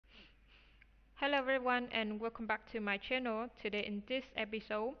Hello everyone and welcome back to my channel. Today in this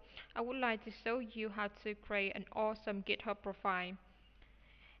episode, I would like to show you how to create an awesome GitHub profile.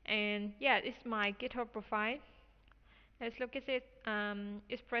 And yeah, it's my GitHub profile. Let's look at it.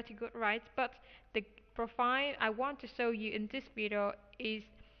 It's pretty good, right? But the profile I want to show you in this video is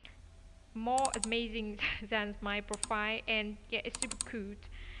more amazing than my profile, and yeah, it's super cool.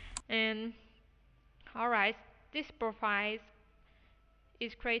 And alright, this profile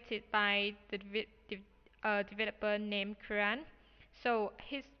is created by the developer named Kiran. So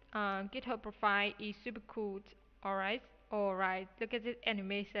his GitHub profile is super cool. Alright. Look at this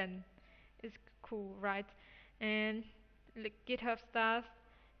animation. It's cool, right? And the GitHub stuff,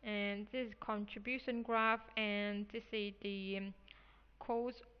 and this is contribution graph, and this is the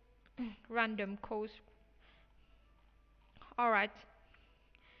codes, random codes. Alright,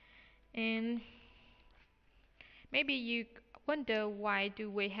 and maybe you wonder why do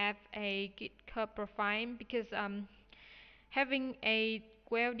we have a GitHub profile? Because having a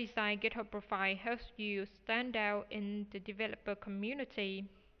well-designed GitHub profile helps you stand out in the developer community.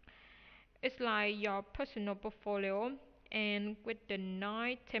 It's like your personal portfolio, and with the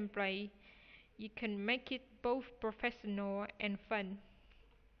nice template, you can make it both professional and fun.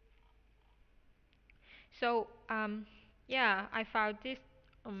 So yeah, I found this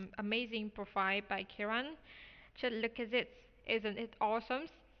amazing profile by Kiran. Just look at it. Isn't it awesome?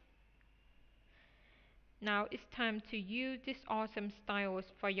 Now it's time to use these awesome styles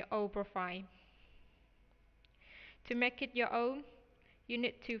for your own profile. To make it your own, you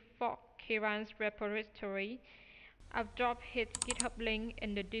need to fork Kiran's repository. I've dropped his GitHub link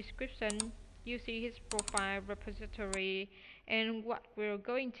in the description. You see his profile repository, and what we're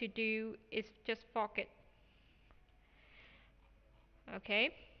going to do is just fork it. Okay,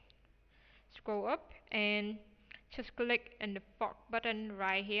 scroll up and just click on the fork button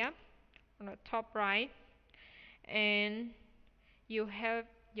right here on the top right, and you have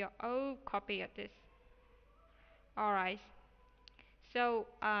your own copy of this. Alright, so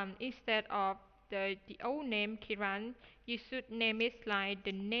instead of the old name Kiran, you should name it like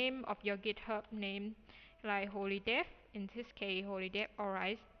the name of your GitHub name, like HolyDev, in this case HolyDev.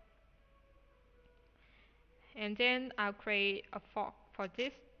 Alright, and then I'll create a fork for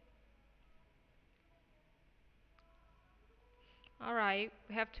this. Alright,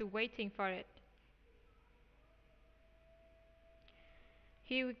 we have to waiting for it.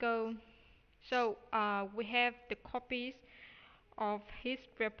 Here we go. So we have the copies of his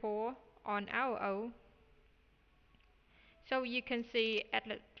repo on our own. So you can see at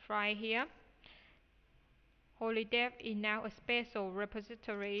the right here, HolyDev is now a special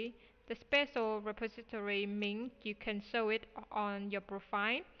repository. The special repository means you can show it on your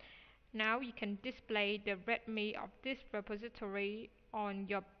profile. Now you can display the README of this repository on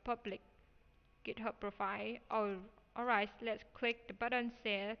your public GitHub profile. Alright, let's click the button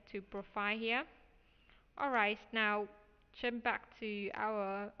Share to Profile here. Alright, now jump back to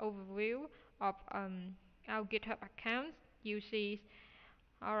our overview of our GitHub account. You see,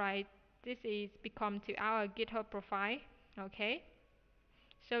 alright, this is become to our GitHub profile. Okay,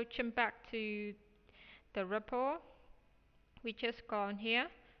 so jump back to the repo. We just gone here.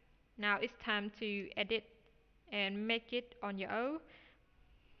 Now it's time to edit and make it on your own.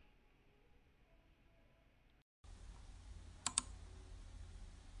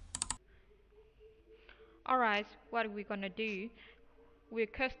 Alright, what we're gonna do, we'll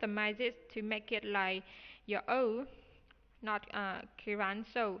customize it to make it like your own, not Kiran.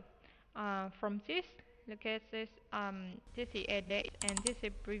 So from this, look at this, this is edit and this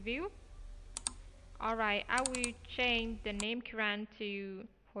is preview. Alright, I will change the name Kiran to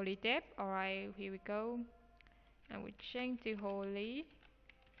HolyDev. Alright, here we go. And we change to HolyDev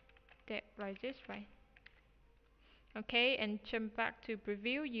like this, right? Okay, and jump back to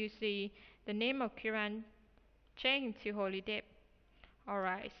preview. You see the name of Kiran change to HolyDev.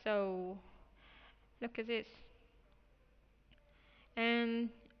 Alright, so look at this. And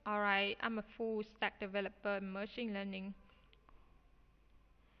alright, I'm a full stack developer in machine learning.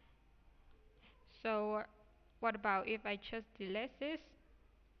 So what about if I just delete this?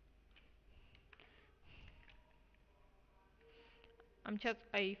 I'm just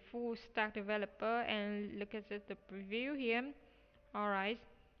a full stack developer, and look at the preview here. Alright,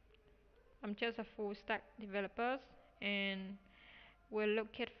 I'm just a full stack developer, and we'll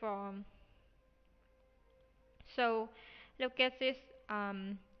look at for. So look at this,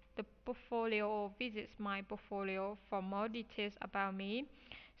 the portfolio. Visits my portfolio for more details about me.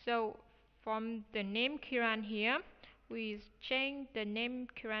 So from the name Kiran here, we change the name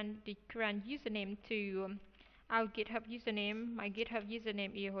Kiran, the Kiran username to our GitHub username. My GitHub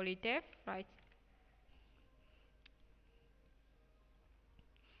username is HolyDev, right?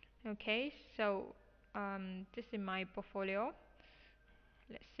 Okay, so this is my portfolio.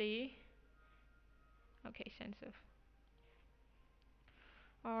 Let's see. Okay, sensor.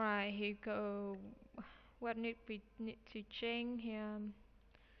 Alright, here go. What we need to change here?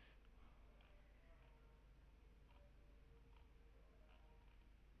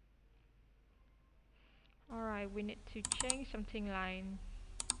 Alright, we need to change something like,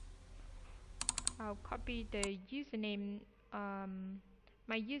 I'll copy the username.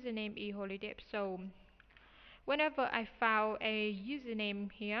 My username is holiday. So whenever I found a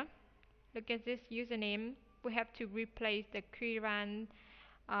username here, look at this username. We have to replace the Kiran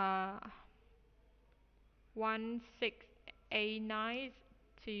 1689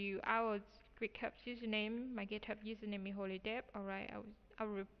 to our GitHub username. My GitHub username is holiday. Alright, I'll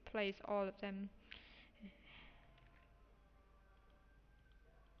replace all of them.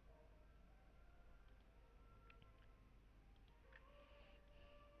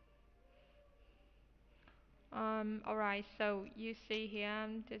 Alright, so you see here,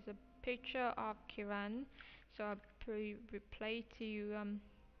 there's a picture of Kiran. So I'll replay to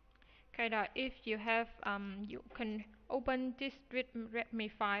kind of, if you have you can open this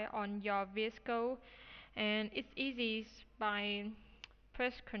README file on your VS Code, and it's easy by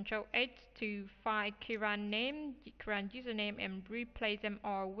press Ctrl H to find Kiran name, Kiran username, and replace them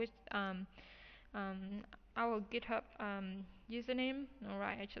all with um, our GitHub username.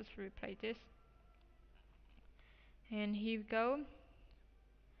 Alright, I just replay this, and here we go.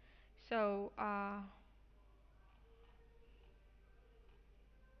 So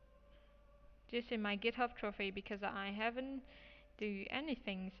this is my GitHub trophy because I haven't do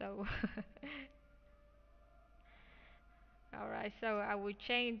anything. So alright, so I will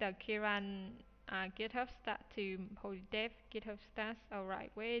change the Kiran GitHub stat to holy dev GitHub stats.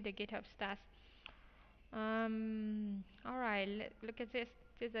 Alright, where the GitHub stats? Alright, look at this.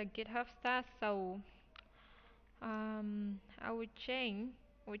 This is a GitHub stats. So I would change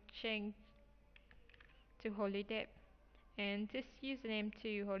to holy dev, and this username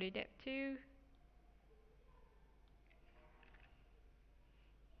to holy dev too.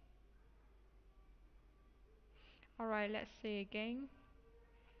 Alright, let's see again.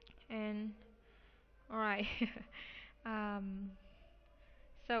 And alright. um,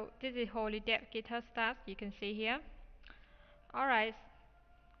 so this is holy dev GitHub stats. You can see here. Alright,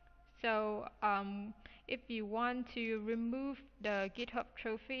 so if you want to remove the GitHub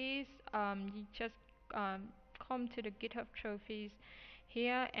trophies, you just come to the GitHub trophies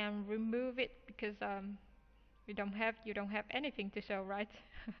here and remove it, because you don't have anything to show, right?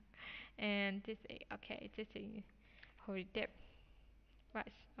 And this is, okay, this is holy dip,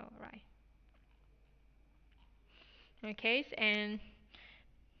 right? All right. Okay, and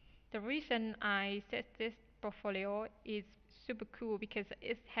the reason I set this portfolio is super cool because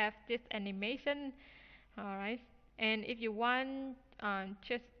it has this animation. All right, and just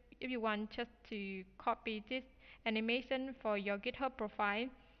if you want just to copy this animation for your GitHub profile,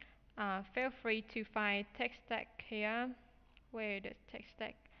 feel free to find text stack here. Where is the text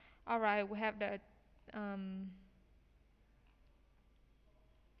stack? All right, we have the um,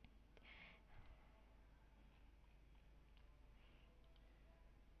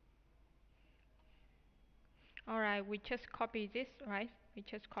 all right, we just copy this, right? We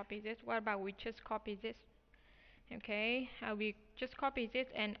just copy this. What about we just copy this? Okay, I will just copy this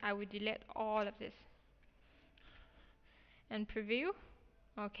and I will delete all of this and preview.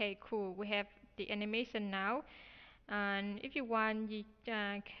 Okay, cool. We have the animation now. And if you want, you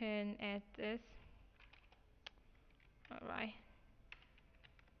can add this. Alright.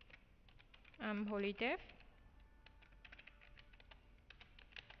 Holy Dev.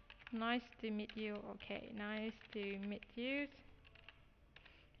 Nice to meet you. Okay, nice to meet you.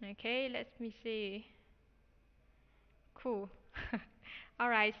 Okay, let me see. Cool.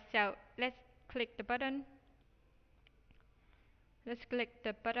 Alright, so let's click the button. Let's click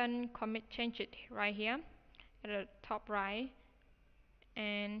the button, commit change it right here at the top right,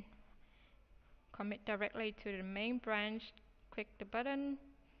 and commit directly to the main branch. Click the button,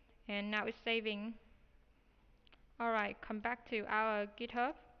 and now it's saving. Alright, come back to our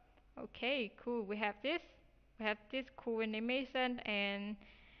GitHub. Okay, cool. We have this. We have this cool animation and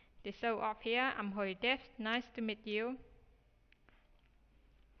the show off here. I'm Holy Dev. Nice to meet you.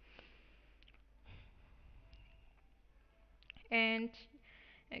 And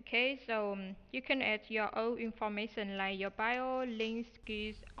okay, so you can add your own information like your bio, links,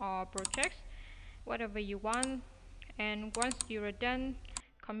 skills, or projects, whatever you want. And once you are done,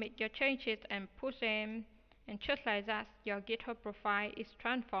 commit your changes and push them. And just like that, your GitHub profile is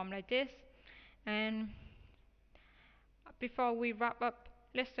transformed like this. And before we wrap up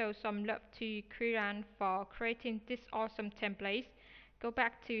let's show some love to Kiran for creating this awesome template. Go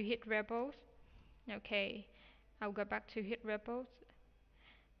back to hit repos. Okay, I'll go back to hit repos.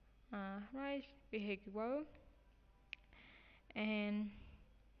 Right, vehicle, and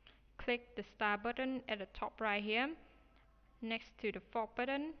click the star button at the top right here, next to the fork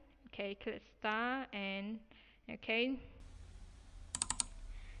button. Okay, click star and okay.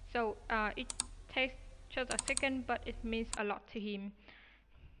 So it takes just a second, but it means a lot to him.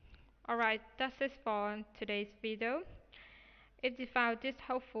 Alright, that's it for today's video. If you found this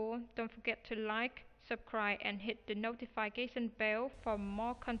helpful, don't forget to like, subscribe, and hit the notification bell for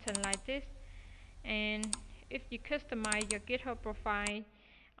more content like this. And if you customize your GitHub profile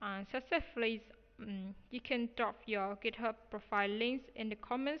successfully, you can drop your GitHub profile links in the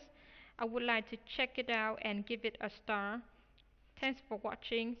comments. I would like to check it out and give it a star. Thanks for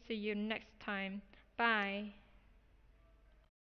watching. See you next time. Bye.